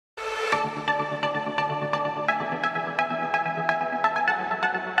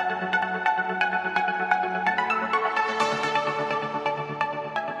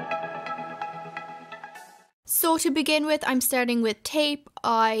So to begin with, I'm starting with tape.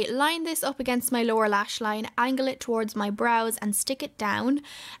 I line this up against my lower lash line, angle it towards my brows and stick it down.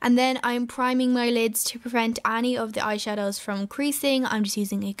 And then I'm priming my lids to prevent any of the eyeshadows from creasing. I'm just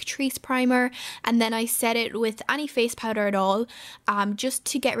using a Catrice primer, and then I set it with any face powder at all, just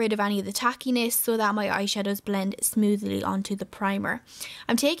to get rid of any of the tackiness so that my eyeshadows blend smoothly onto the primer.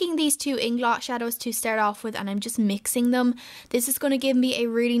 I'm taking these two Inglot Shadows to start off with, and I'm just mixing them. This is going to give me a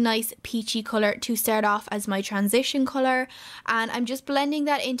really nice peachy colour to start off as my transition colour, and I'm just blending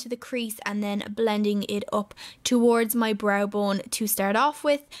that into the crease and then blending it up towards my brow bone to start off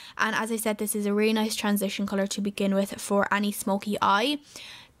with. And as I said, this is a really nice transition colour to begin with for any smoky eye.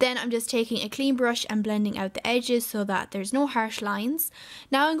 Then I'm just taking a clean brush and blending out the edges so that there's no harsh lines.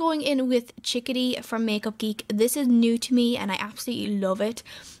 Now I'm going in with Chickadee from Makeup Geek. This is new to me and I absolutely love it.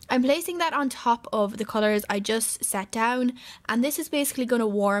 I'm placing that on top of the colours I just set down, and this is basically going to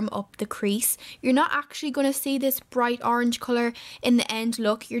warm up the crease. You're not actually going to see this bright orange colour in the end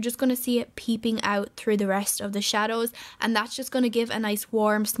look, you're just going to see it peeping out through the rest of the shadows, and that's just going to give a nice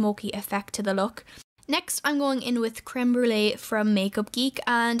warm smoky effect to the look. Next, I'm going in with Creme Brulee from Makeup Geek,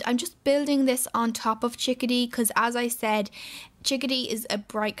 and I'm just building this on top of Chickadee because, as I said, Chickadee is a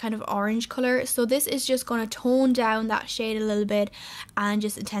bright kind of orange colour, so this is just going to tone down that shade a little bit and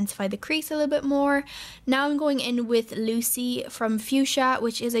just intensify the crease a little bit more. Now I'm going in with Lucy from Fuchsia,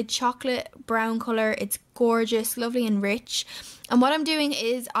 which is a chocolate brown colour. It's gorgeous, lovely and rich. And what I'm doing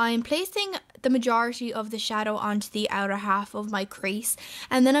is I'm placing the majority of the shadow onto the outer half of my crease,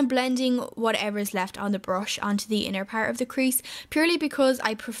 and then I'm blending whatever is left on the brush onto the inner part of the crease, purely because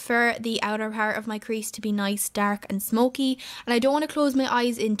I prefer the outer part of my crease to be nice, dark and smoky, and I don't want to close my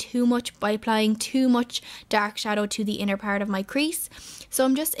eyes in too much by applying too much dark shadow to the inner part of my crease. So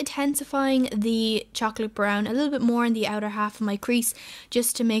I'm just intensifying the chocolate brown a little bit more in the outer half of my crease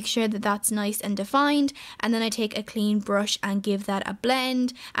just to make sure that that's nice and defined, and then I take a clean brush and give that a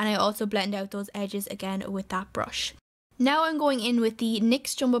blend, and I also blend out those edges again with that brush. Now I'm going in with the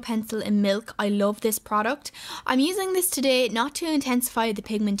NYX Jumbo Pencil in Milk. I love this product. I'm using this today not to intensify the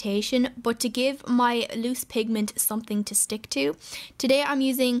pigmentation, but to give my loose pigment something to stick to. Today I'm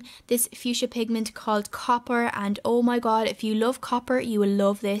using this fuchsia pigment called Copper, and oh my god, if you love copper, you will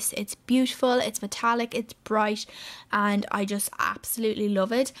love this. It's beautiful, it's metallic, it's bright, and I just absolutely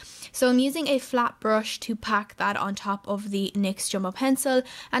love it. So I'm using a flat brush to pack that on top of the NYX Jumbo Pencil,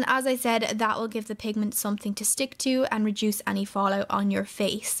 and as I said, that will give the pigment something to stick to and reduce any fallout on your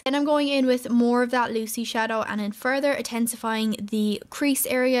face. Then I'm going in with more of that Lucy shadow and then further intensifying the crease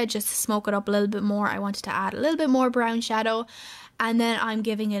area just to smoke it up a little bit more. I wanted to add a little bit more brown shadow, and then I'm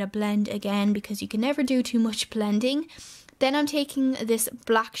giving it a blend again because you can never do too much blending. Then I'm taking this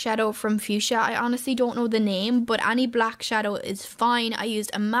black shadow from Fuchsia. I honestly don't know the name, but any black shadow is fine. I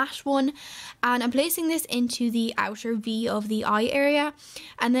used a matte one, and I'm placing this into the outer V of the eye area,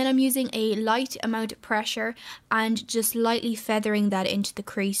 and then I'm using a light amount of pressure and just lightly feathering that into the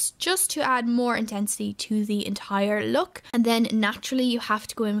crease just to add more intensity to the entire look. And then naturally you have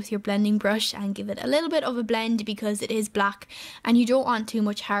to go in with your blending brush and give it a little bit of a blend because it is black and you don't want too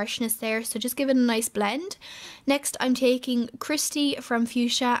much harshness there, so just give it a nice blend. Next I'm taking Christy from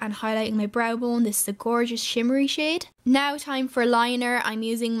Fuchsia and highlighting my brow bone. This is a gorgeous shimmery shade. Now time for liner. I'm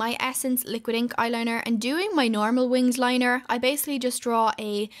using my Essence Liquid Ink eyeliner and doing my normal winged liner. I basically just draw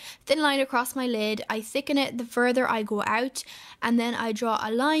a thin line across my lid. I thicken it the further I go out, and then I draw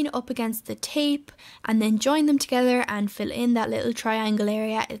a line up against the tape and then join them together and fill in that little triangle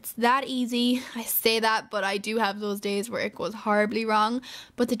area. It's that easy. I say that, but I do have those days where it goes horribly wrong,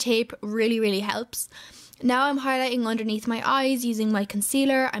 but the tape really helps. Now I'm highlighting underneath my eyes using my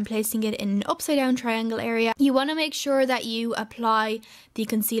concealer. I'm placing it in an upside down triangle area. You want to make sure that you apply the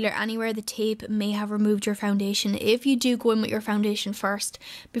concealer anywhere the tape may have removed your foundation. If you do go in with your foundation first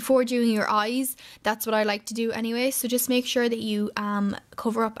before doing your eyes, that's what I like to do anyway. So just make sure that you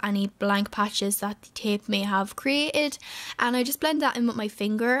cover up any blank patches that the tape may have created, and I just blend that in with my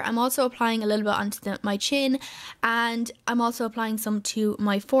finger. I'm also applying a little bit onto my chin, and I'm also applying some to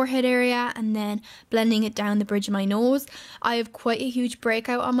my forehead area and then blending it down the bridge of my nose. I have quite a huge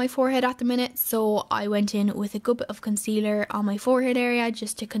breakout on my forehead at the minute, so I went in with a good bit of concealer on my forehead area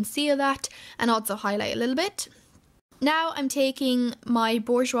just to conceal that and also highlight a little bit. Now I'm taking my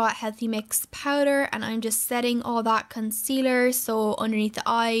Bourjois Healthy Mix powder and I'm just setting all that concealer, so underneath the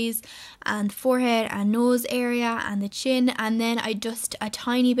eyes and forehead and nose area and the chin, and then I dust a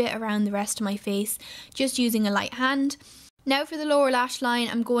tiny bit around the rest of my face just using a light hand. Now for the lower lash line,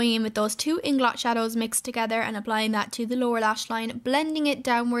 I'm going in with those two Inglot Shadows mixed together and applying that to the lower lash line, blending it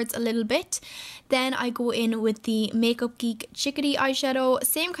downwards a little bit. Then I go in with the Makeup Geek Chickadee eyeshadow,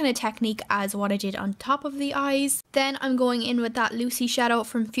 same kind of technique as what I did on top of the eyes. Then I'm going in with that Lucy shadow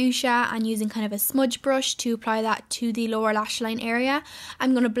from Fuchsia and using kind of a smudge brush to apply that to the lower lash line area.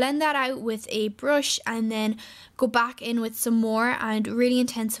 I'm going to blend that out with a brush and then go back in with some more and really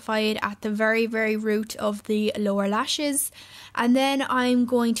intensify it at the very root of the lower lashes. And then I'm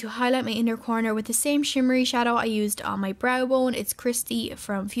going to highlight my inner corner with the same shimmery shadow I used on my brow bone. It's Christy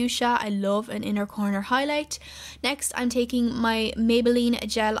from Fuchsia. I love an inner corner highlight. Next, I'm taking my Maybelline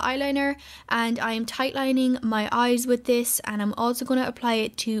gel eyeliner and I'm tightlining my eyes with this, and I'm also going to apply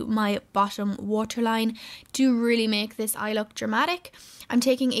it to my bottom waterline to really make this eye look dramatic. I'm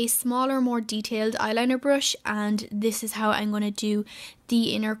taking a smaller, more detailed eyeliner brush, and this is how I'm going to do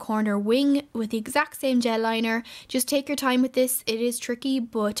the inner corner wing with the exact same gel liner. Just take your time with this, it is tricky,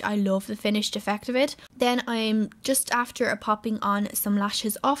 but I love the finished effect of it. Then I'm just after popping on some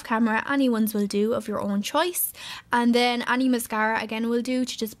lashes off camera, any ones will do of your own choice, and then any mascara again will do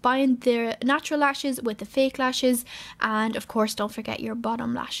to just bind the natural lashes with the fake lashes, and of course don't forget your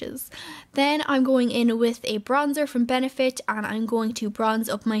bottom lashes. Then I'm going in with a bronzer from Benefit and I'm going to bronze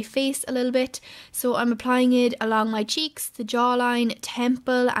up my face a little bit. So I'm applying it along my cheeks, the jawline,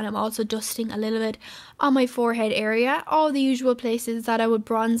 temple, and I'm also dusting a little bit on my forehead area, all the usual places that I would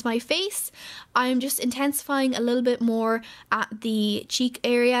bronze my face. I'm just intensifying a little bit more at the cheek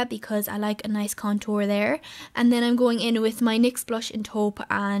area because I like a nice contour there. And then I'm going in with my NYX blush in taupe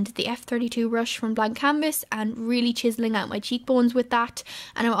and the F32 brush from Blank Canvas and really chiseling out my cheekbones with that.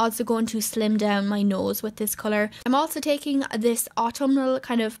 And I'm also going to slim down my nose with this colour. I'm also taking this autumnal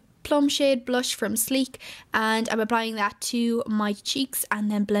kind of plum shade blush from Sleek and I'm applying that to my cheeks and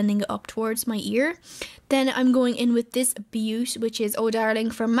then blending it up towards my ear. Then I'm going in with this Beaut, which is Oh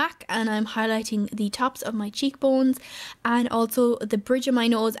Darling from MAC, and I'm highlighting the tops of my cheekbones and also the bridge of my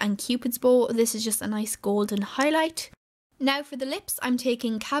nose and Cupid's bow. This is just a nice golden highlight. Now for the lips, I'm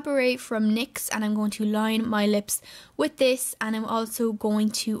taking Cabaret from NYX and I'm going to line my lips with this, and I'm also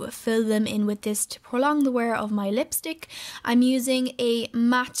going to fill them in with this to prolong the wear of my lipstick. I'm using a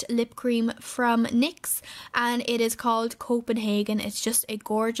matte lip cream from NYX and it is called Copenhagen. It's just a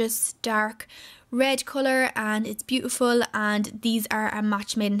gorgeous dark red colour and it's beautiful, and these are a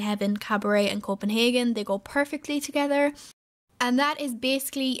match made in heaven, Cabaret and Copenhagen. They go perfectly together. And that is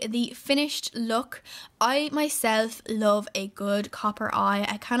basically the finished look. I myself love a good copper eye.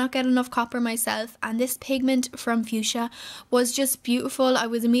 I cannot get enough copper myself, and this pigment from Fuchsia was just beautiful. I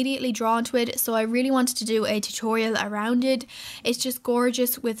was immediately drawn to it, so I really wanted to do a tutorial around it. It's just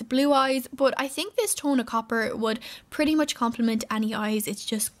gorgeous with blue eyes, but I think this tone of copper would pretty much complement any eyes. It's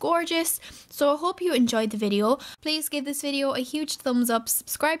just gorgeous. So I hope you enjoyed the video. Please give this video a huge thumbs up,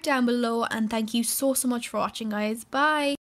 subscribe down below, and thank you so much for watching, guys. Bye!